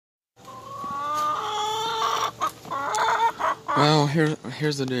Well,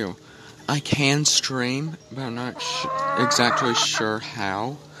 here's the deal. I can stream, but I'm not exactly sure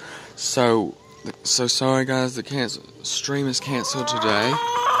how. So sorry guys, the stream is canceled today.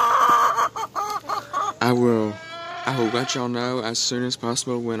 I will let y'all know as soon as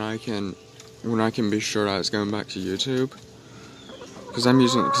possible when I can be sure that it's going back to YouTube. Because I'm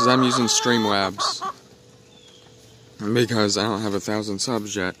using Streamlabs. Because I don't have 1,000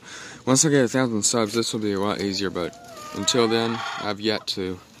 subs yet. Once I get 1,000 subs, this will be a lot easier, but until then, I've yet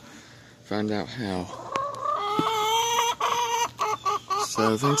to find out how.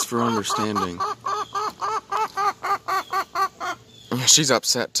 So, thanks for understanding. She's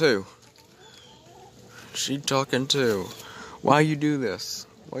upset too. She's talking too. Why you do this?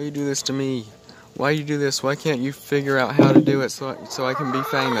 Why you do this to me? Why you do this? Why can't you figure out how to do it so I can be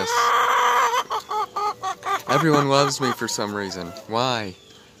famous? Everyone loves me for some reason. Why?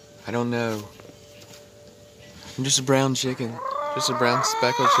 I don't know. I'm just a brown chicken. Just a brown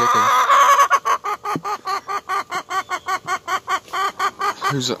speckled chicken.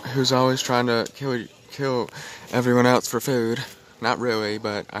 Who's always trying to kill everyone else for food. Not really,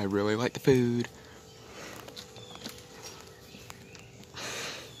 but I really like the food.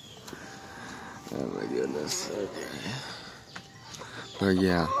 Oh my goodness. Okay. But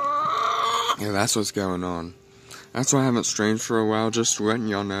yeah, that's what's going on. That's why I haven't streamed for a while, just letting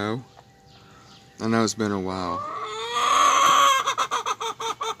y'all know. I know it's been a while.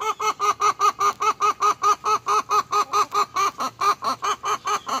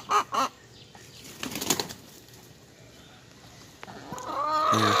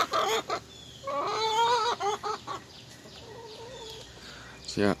 Yeah.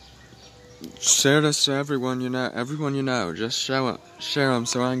 So yeah. Share this to everyone you know. Just share them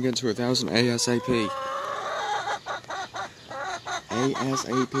so I can get to 1,000 ASAP.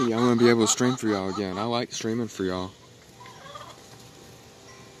 ASAP. I want to be able to stream for y'all again. I like streaming for y'all.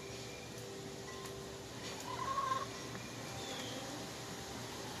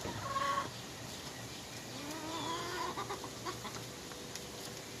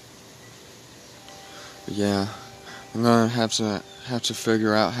 Yeah, I'm gonna have to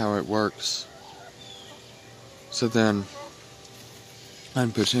figure out how it works. So then, I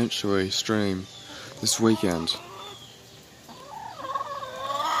can potentially stream this weekend.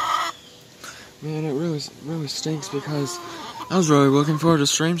 Man, it really stinks because I was really looking forward to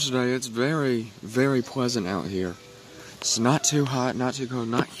streams today. It's very, very pleasant out here. It's not too hot, not too cold,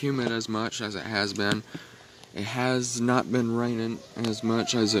 not humid as much as it has been. It has not been raining as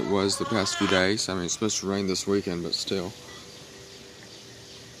much as it was the past few days. I mean, it's supposed to rain this weekend, but still.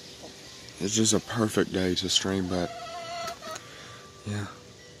 It's just a perfect day to stream, but yeah.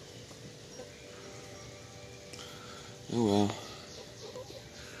 Oh well.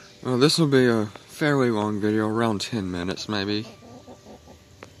 Well, this will be a fairly long video, around 10 minutes maybe.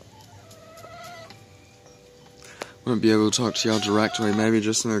 Won't be able to talk to y'all directly, maybe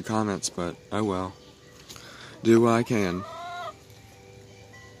just in the comments, but oh well. Do what I can.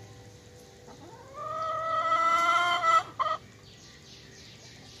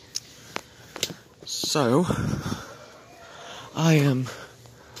 So, I am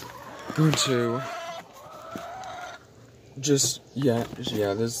going to this,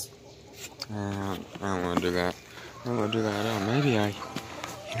 I don't want to do that. I don't want to do that at all. Maybe you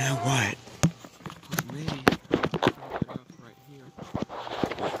know what? Maybe I'll put it up right here.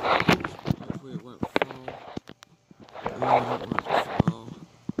 Hopefully it won't fall. I don't want it to fall.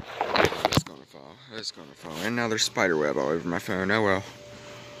 It's gonna fall. It's gonna fall. And now there's spider web all over my phone. Oh well.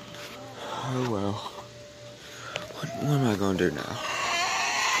 Oh well. What am I gonna do now?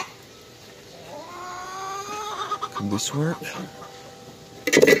 Could this work?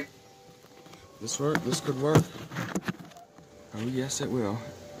 This work? This could work. Oh yes, it will.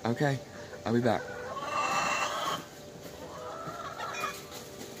 Okay, I'll be back.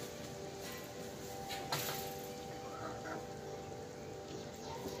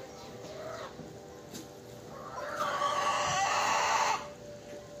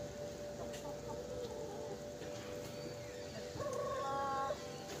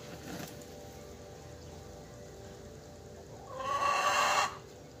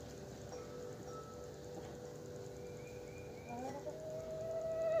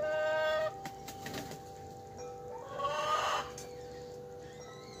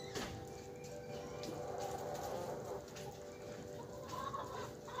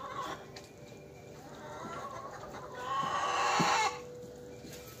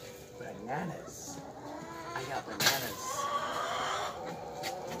 Bananas. I got bananas.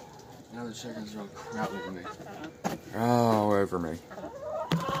 Now the chickens are all crowded over me. All over me.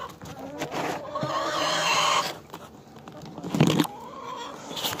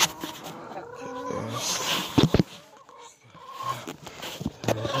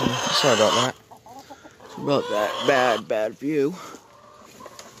 Sorry about that. About that bad view.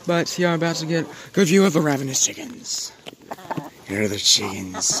 But see, I'm about to get a good view of the ravenous chickens. Here are the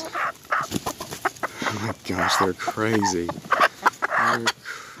chickens. Oh my gosh, they're crazy. They're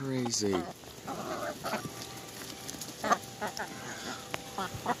crazy. Look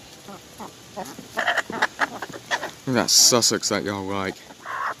at that Sussex that y'all like.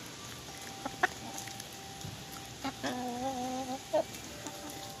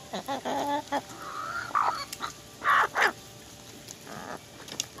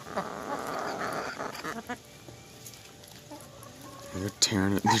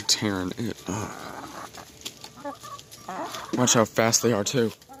 They're tearing it up. Watch how fast they are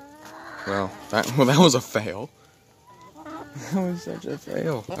too. Well, that was a fail. That was such a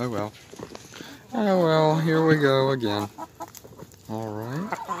fail. Oh well. Oh well, here we go again.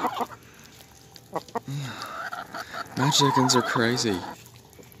 Alright. My chickens are crazy.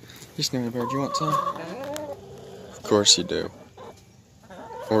 You Snowy Bird, you want some? Of course you do.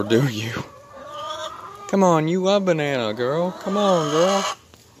 Or do you? Come on, you love banana, girl. Come on, girl.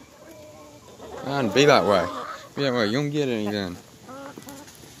 Be that way. Be that way. You don't get any then.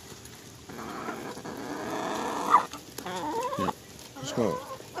 Here, just gonna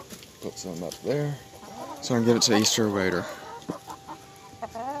put some up there so I can get it to Easter later.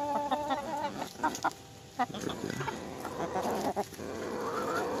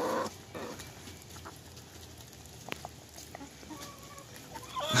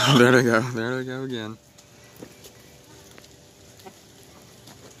 There they go. There they go again.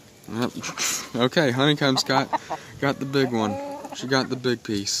 Yep. Okay, Honeycomb's got the big one. She got the big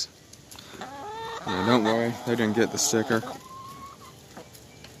piece. Yeah, don't worry, they didn't get the sticker.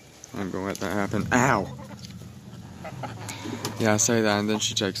 I'm gonna let that happen. Ow! Yeah, I say that, and then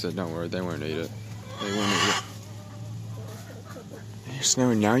she takes it. Don't worry, they won't eat it. They won't eat it. Hey,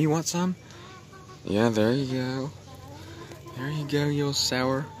 Snowy, now you want some? Yeah, there you go. There you go, you little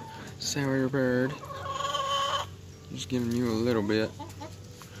sour bird. Just giving you a little bit.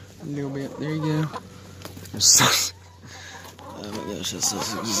 A little bit. There you go. Oh my gosh, this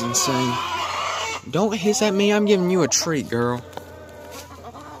is insane. Don't hiss at me. I'm giving you a treat, girl.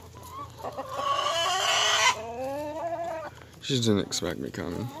 She didn't expect me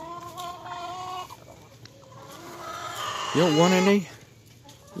coming. You don't want any?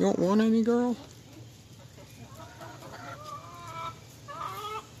 You don't want any, girl?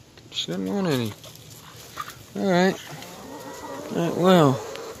 She didn't want any. Alright. Alright, well.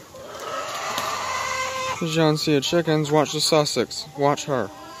 As y'all see the chickens, watch the Sussex. Watch her.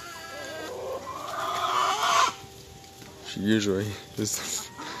 She usually is the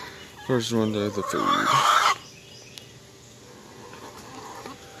first one to the food.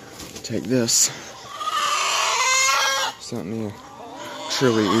 Take this. Something to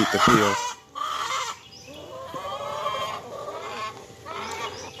truly eat the peel.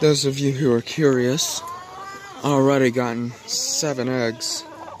 Those of you who are curious, already gotten 7 eggs.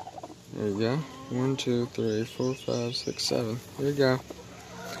 There you go. 1, 2, 3, 4, 5, 6, 7. There you go.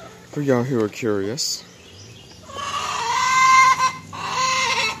 For y'all who are curious.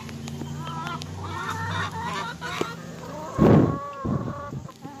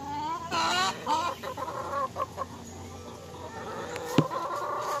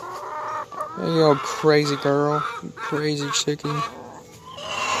 There you go, crazy girl. Crazy chicken.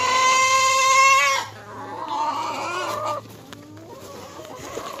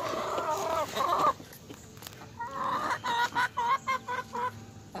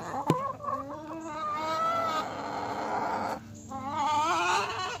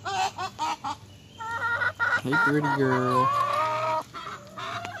 Hey, pretty girl.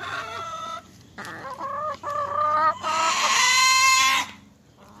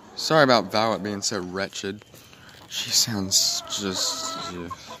 Sorry about Violet being so wretched. She sounds just... yeah.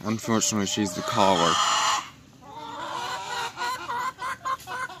 Unfortunately, she's the caller.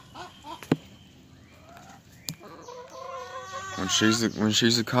 When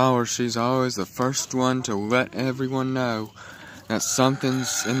she's a caller, she's always the first one to let everyone know that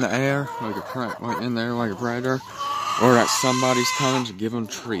something's in the air, like a predator, or that somebody's coming to give them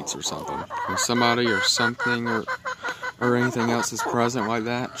treats or something. When somebody or something or anything else is present like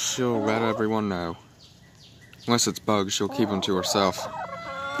that, she'll let everyone know. Unless it's bugs, she'll keep them to herself.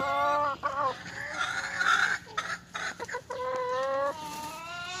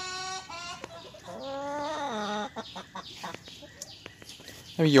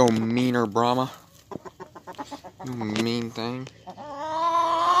 Hey, you old meaner Brahma. You mean thing.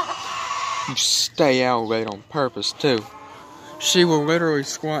 You stay out late on purpose, too. She will literally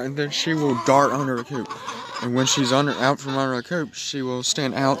squat and then she will dart under the coop. And when she's out from under a coop, she will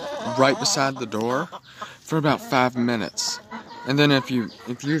stand out right beside the door for about 5 minutes. And then if you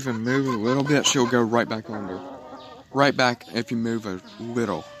even move a little bit, she'll go right back under. Right back if you move a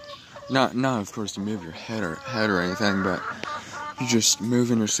little. Not of course to move your head or anything, but you just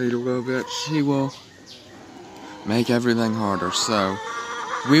move in your seat a little bit, she will make everything harder. So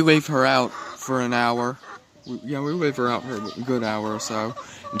we leave her out for an hour. We leave her out for a good hour or so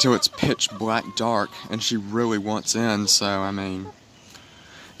until it's pitch black dark and she really wants in. So I mean,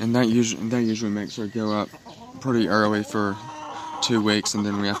 and that usually makes her go up pretty early for 2 weeks, and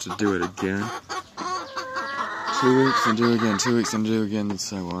then we have to do it again. 2 weeks and do it again, 2 weeks and do it again, and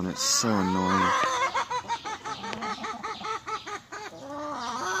so on. It's so annoying.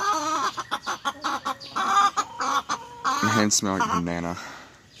 My hands smell like banana.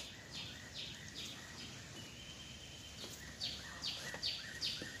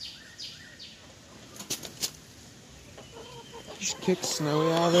 Just kick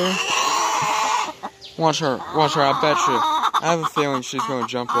Snowy out of there. Watch her, I bet you. I have a feeling she's gonna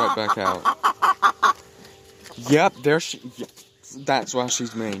jump right back out. Yep, there she, yep. That's why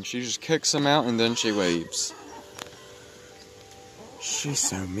she's mean. She just kicks him out and then she leaves. She's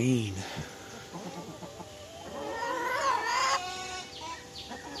so mean.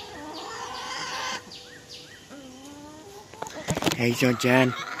 Hey,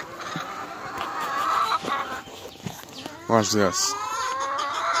 John. Watch this.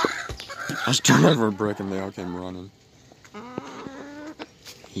 I was turning over a brick and they all came running.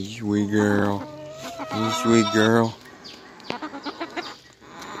 You sweet girl. You sweet girl.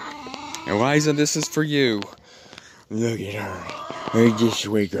 Eliza, this is for you. Look at her. Look at this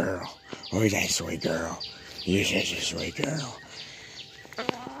sweet girl. Look at that sweet girl. You're such a sweet girl.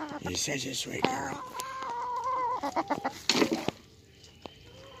 You're such a sweet girl.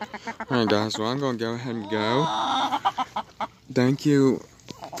 Alright guys, well I'm going to go ahead and go. Thank you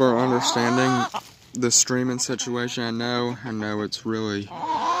for understanding the streaming situation. I know it's really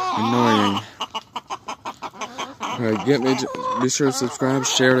annoying. Be sure to subscribe,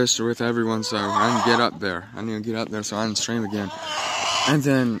 share this with everyone so I can get up there. I need to get up there so I can stream again. And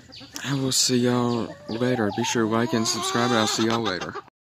then I will see y'all later. Be sure to like and subscribe, and I'll see y'all later.